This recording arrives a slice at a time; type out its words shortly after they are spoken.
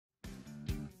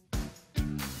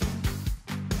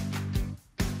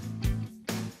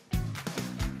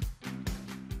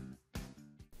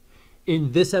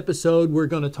In this episode, we're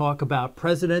going to talk about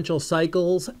presidential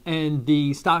cycles and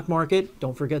the stock market.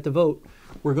 Don't forget to vote.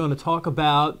 We're going to talk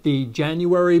about the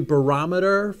January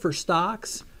barometer for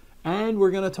stocks, and we're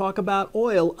going to talk about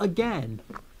oil again.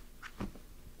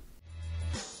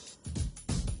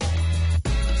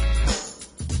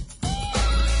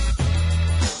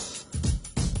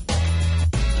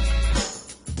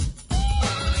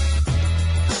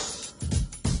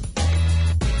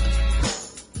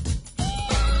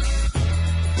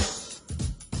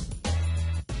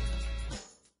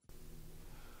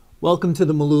 Welcome to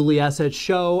the Mullooly Asset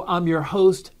Show. I'm your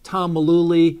host, Tom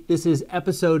Mullooly. This is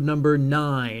episode number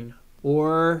 9,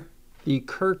 or the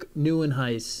Kirk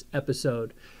Neuenhuis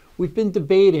episode. We've been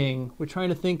debating, we're trying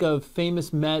to think of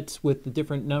famous Mets with the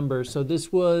different numbers. So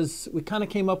we kind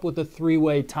of came up with a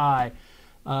 3-way tie.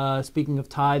 Speaking of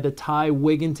tie, the Ty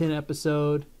Wigginton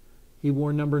episode, he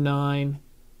wore number 9.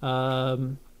 Kirk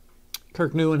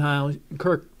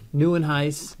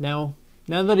Neuenhuis, now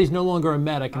that he's no longer a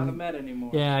Met, Not a Met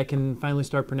anymore. Yeah, I can finally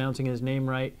start pronouncing his name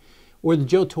right. Or the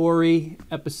Joe Torre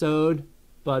episode,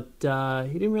 but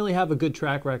he didn't really have a good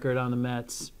track record on the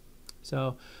Mets.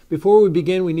 So before we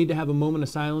begin, we need to have a moment of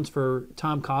silence for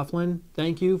Tom Coughlin.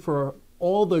 Thank you for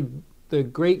all the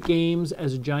great games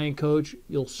as a Giant coach.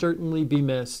 You'll certainly be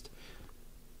missed.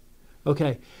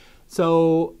 Okay,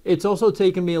 so it's also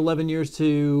taken me 11 years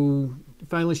to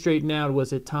finally straighten out,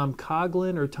 was it Tom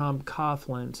Coughlin or Tom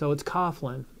Coughlin? So it's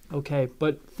Coughlin. Okay,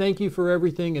 but thank you for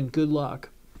everything and good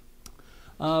luck.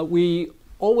 We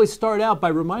always start out by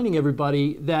reminding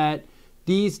everybody that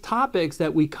these topics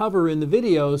that we cover in the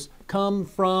videos come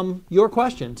from your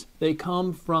questions. They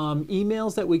come from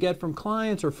emails that we get from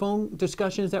clients or phone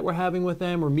discussions that we're having with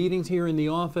them or meetings here in the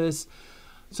office.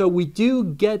 So we do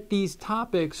get these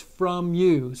topics from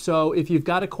you. So if you've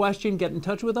got a question, get in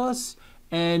touch with us.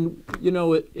 And, you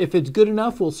know, if it's good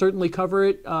enough, we'll certainly cover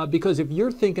it, because if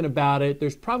you're thinking about it,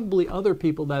 there's probably other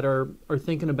people that are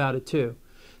thinking about it too.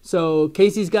 So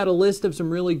Casey's got a list of some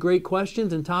really great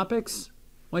questions and topics.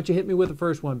 Why don't you hit me with the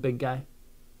first one, big guy?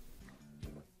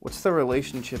 What's the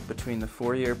relationship between the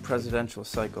 4-year presidential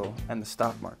cycle and the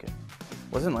stock market?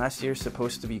 Wasn't last year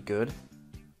supposed to be good?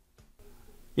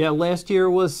 Yeah, last year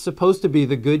was supposed to be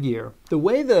the good year. The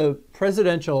way the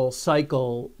presidential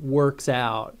cycle works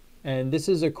out, and this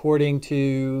is according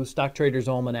to Stock Trader's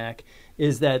Almanac,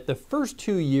 is that the first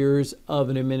 2 years of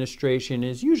an administration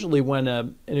is usually when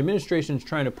an administration is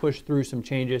trying to push through some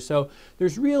changes. So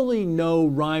there's really no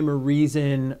rhyme or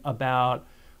reason about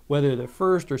whether the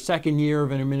first or second year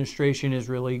of an administration is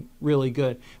really, really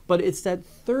good. But it's that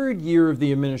third year of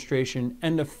the administration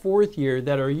and the fourth year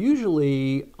that are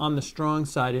usually on the strong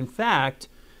side. In fact,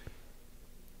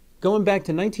 going back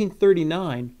to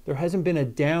 1939, there hasn't been a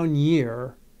down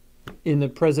year in the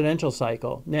presidential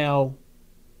cycle. Now,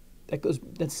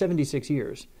 that's 76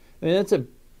 years. I mean,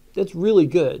 that's really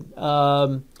good. In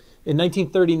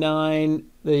 1939,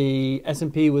 the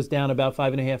S&P was down about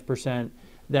 5.5%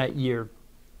 that year.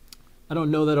 I don't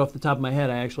know that off the top of my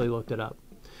head. I actually looked it up.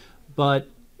 But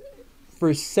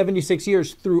for 76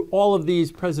 years, through all of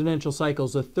these presidential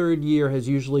cycles, the third year has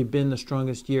usually been the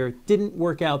strongest year. Didn't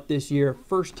work out this year,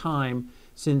 first time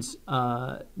since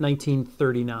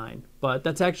 1939. But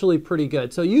that's actually pretty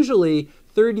good. So usually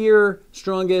third year,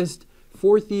 strongest,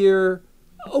 fourth year,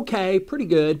 okay, pretty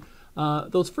good.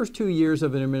 Those first 2 years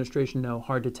of an administration, no,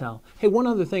 hard to tell. Hey, one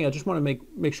other thing I just want to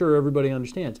make sure everybody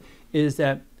understands is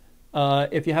that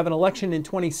if you have an election in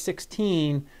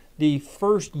 2016, the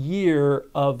first year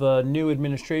of a new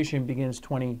administration begins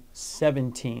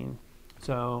 2017.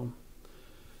 So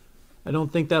I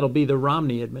don't think that'll be the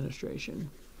Romney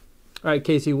administration. All right,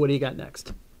 Casey, what do you got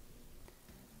next?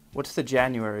 What's the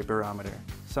January barometer?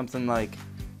 Something like,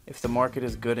 if the market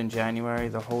is good in January,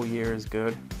 the whole year is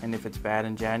good, and if it's bad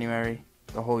in January,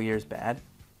 the whole year is bad?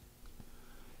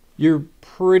 You're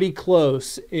pretty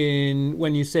close in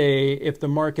when you say if the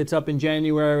market's up in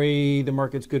January, the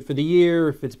market's good for the year.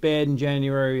 If it's bad in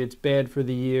January, it's bad for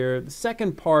the year. The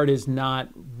second part is not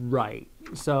right.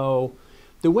 So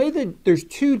the way that there's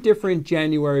 2 different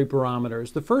January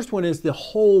barometers. The first one is the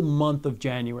whole month of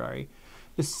January.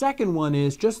 The second one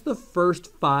is just the first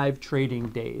 5 trading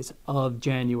days of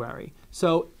January.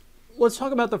 So let's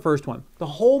talk about the first one. The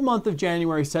whole month of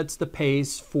January sets the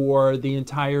pace for the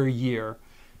entire year.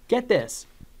 Get this,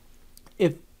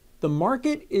 if the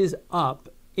market is up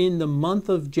in the month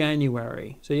of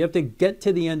January, so you have to get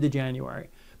to the end of January,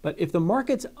 but if the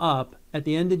market's up at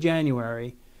the end of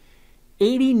January,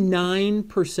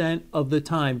 89% of the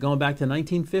time, going back to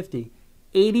 1950,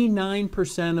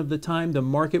 89% of the time the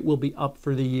market will be up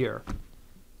for the year.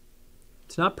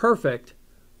 It's not perfect,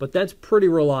 but that's pretty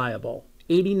reliable.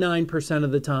 89%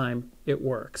 of the time it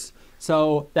works.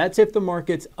 So that's if the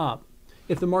market's up.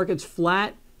 If the market's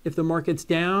flat, if the market's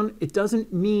down, it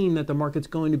doesn't mean that the market's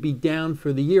going to be down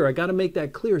for the year. I got to make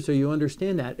that clear so you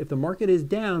understand that. If the market is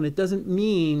down, it doesn't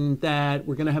mean that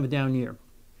we're going to have a down year.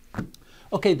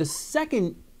 Okay, the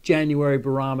second January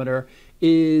barometer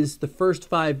is the first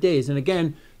 5 days. And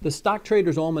again, the Stock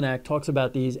Traders Almanac talks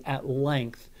about these at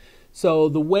length. So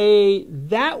the way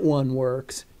that one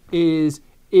works is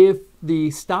if the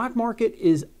stock market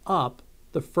is up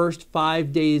the first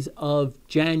 5 days of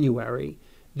January,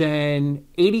 then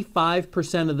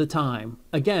 85% of the time,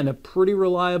 again, a pretty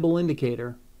reliable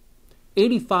indicator,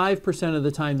 85% of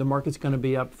the time the market's going to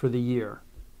be up for the year.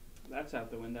 That's out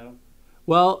the window.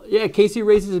 Well, yeah, Casey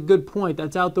raises a good point.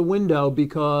 That's out the window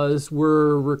because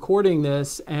we're recording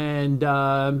this and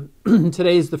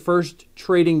today's the first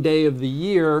trading day of the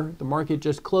year. The market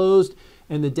just closed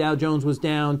and the Dow Jones was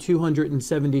down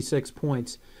 276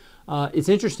 points. It's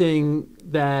interesting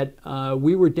that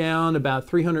we were down about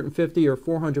 350 or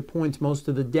 400 points most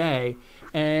of the day.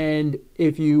 And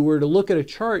if you were to look at a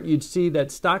chart, you'd see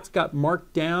that stocks got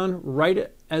marked down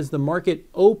right as the market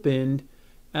opened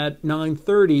at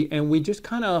 9:30, and we just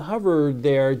kind of hovered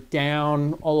there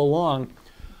down all along.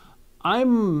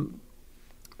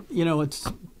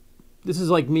 This is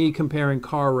like me comparing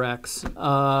car wrecks.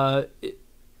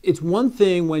 It's one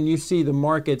thing when you see the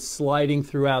market sliding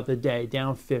throughout the day,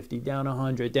 down 50, down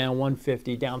 100, down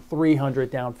 150, down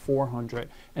 300, down 400,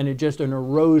 and it's just an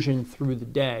erosion through the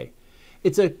day.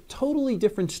 It's a totally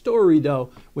different story,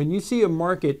 though, when you see a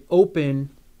market open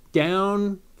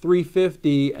down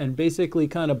 350 and basically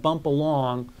kind of bump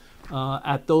along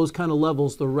at those kind of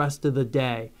levels the rest of the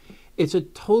day. It's a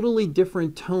totally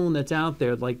different tone that's out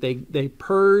there. Like they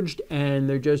purged and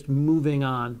they're just moving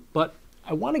on. But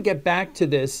I want to get back to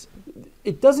this.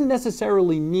 It doesn't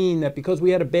necessarily mean that because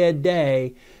we had a bad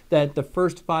day that the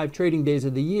first 5 trading days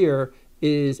of the year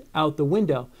is out the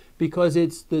window, because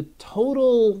it's the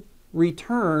total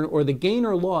return or the gain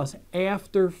or loss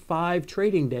after 5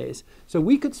 trading days. So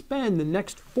we could spend the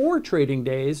next 4 trading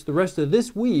days, the rest of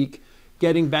this week,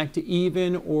 getting back to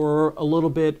even or a little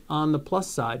bit on the plus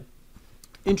side.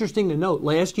 Interesting to note,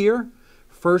 last year,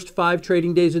 first 5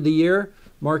 trading days of the year,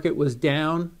 market was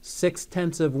down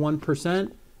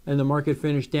 0.6%, and the market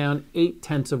finished down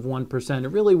 0.8%. It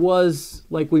really was,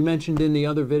 like we mentioned in the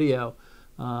other video,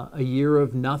 a year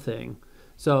of nothing.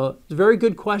 So it's a very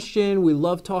good question. We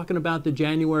love talking about the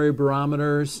January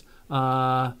barometers,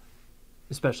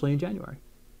 especially in January.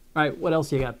 All right, what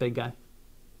else you got, big guy?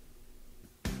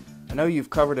 I know you've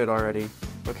covered it already,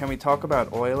 but can we talk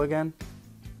about oil again?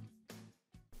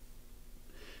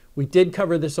 We did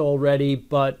cover this already,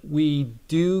 but we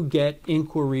do get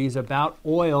inquiries about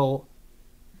oil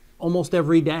almost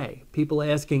every day. People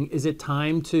asking, is it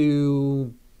time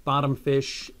to bottom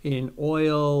fish in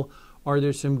oil? Are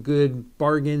there some good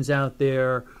bargains out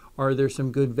there? Are there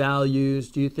some good values?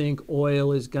 Do you think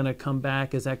oil is going to come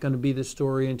back? Is that going to be the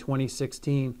story in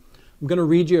 2016? I'm going to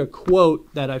read you a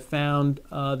quote that I found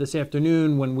this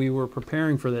afternoon when we were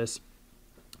preparing for this.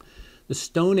 The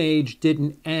Stone Age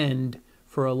didn't end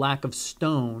for a lack of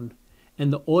stone,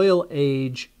 and the oil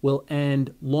age will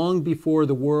end long before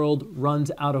the world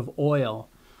runs out of oil.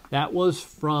 That was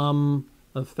from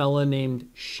a fella named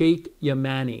Sheikh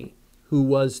Yamani, who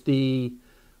was the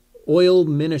oil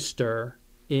minister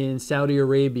in Saudi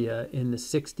Arabia in the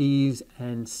 60s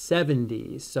and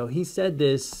 70s. So he said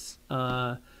this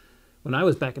when I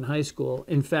was back in high school.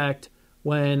 In fact,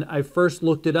 when I first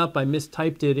looked it up, I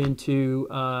mistyped it into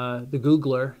the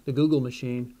Google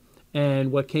machine.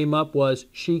 And what came up was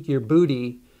 "Shake Your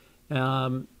Booty."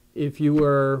 If you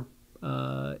were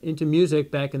into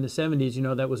music back in the 70s, you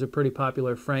know that was a pretty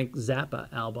popular Frank Zappa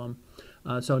album.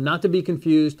 So not to be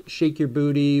confused, "Shake Your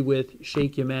Booty" with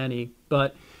Sheikh Yamani.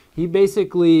 But he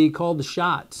basically called the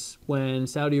shots when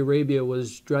Saudi Arabia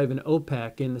was driving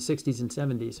OPEC in the 60s and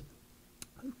 70s.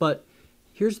 But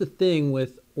here's the thing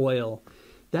with oil.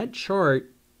 That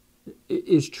chart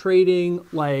is trading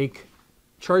like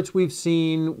charts we've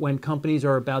seen when companies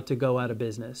are about to go out of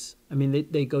business. I mean,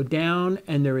 they go down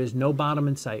and there is no bottom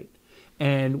in sight.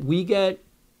 And we get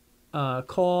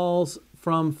calls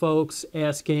from folks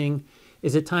asking,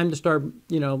 is it time to start,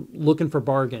 looking for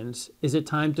bargains? Is it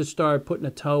time to start putting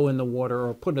a toe in the water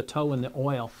or put a toe in the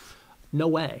oil? No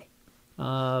way.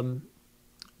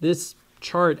 This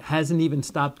chart hasn't even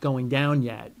stopped going down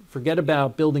yet. Forget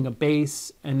about building a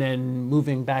base and then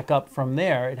moving back up from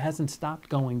there. It hasn't stopped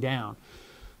going down.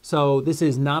 So this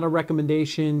is not a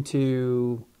recommendation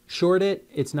to short it.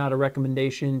 It's not a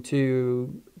recommendation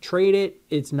to trade it.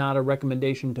 It's not a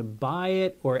recommendation to buy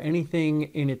it or anything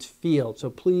in its field. So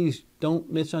please don't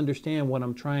misunderstand what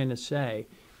I'm trying to say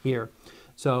here.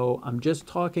 So I'm just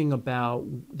talking about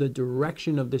the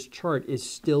direction of this chart is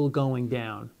still going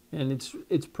down, and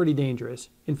it's pretty dangerous.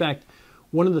 In fact,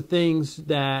 one of the things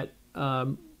that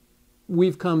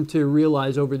we've come to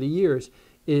realize over the years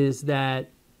is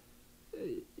that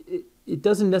it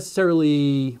doesn't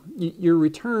necessarily, your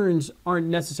returns aren't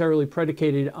necessarily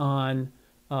predicated on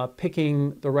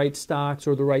picking the right stocks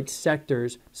or the right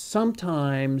sectors.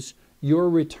 Sometimes your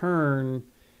return,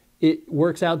 it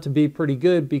works out to be pretty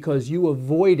good because you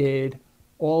avoided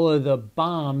all of the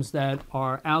bombs that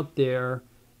are out there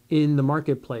in the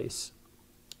marketplace.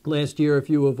 Last year, if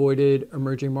you avoided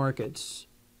emerging markets,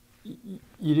 you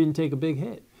didn't take a big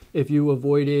hit. If you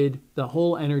avoided the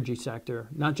whole energy sector,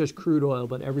 not just crude oil,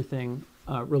 but everything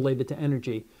related to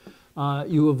energy,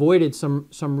 you avoided some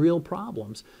real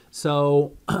problems.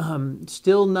 So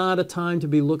still not a time to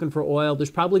be looking for oil. There's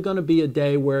probably going to be a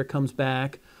day where it comes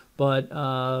back, but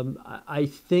I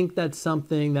think that's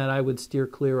something that I would steer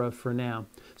clear of for now.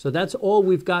 So that's all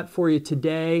we've got for you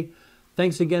today.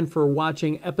 Thanks again for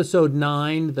watching episode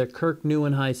 9, the Kirk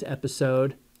Neuenhuis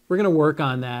episode. We're going to work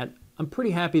on that. I'm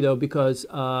pretty happy, though, because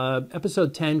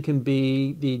episode 10 can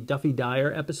be the Duffy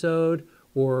Dyer episode,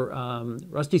 or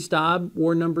Rusty Staub,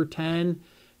 War Number 10,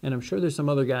 and I'm sure there's some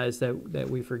other guys that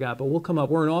we forgot, but we'll come up.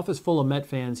 We're an office full of Met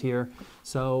fans here,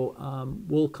 so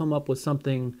we'll come up with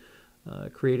something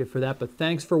creative for that. But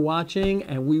thanks for watching,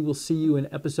 and we will see you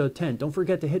in episode 10. Don't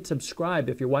forget to hit subscribe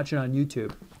if you're watching on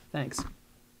YouTube. Thanks.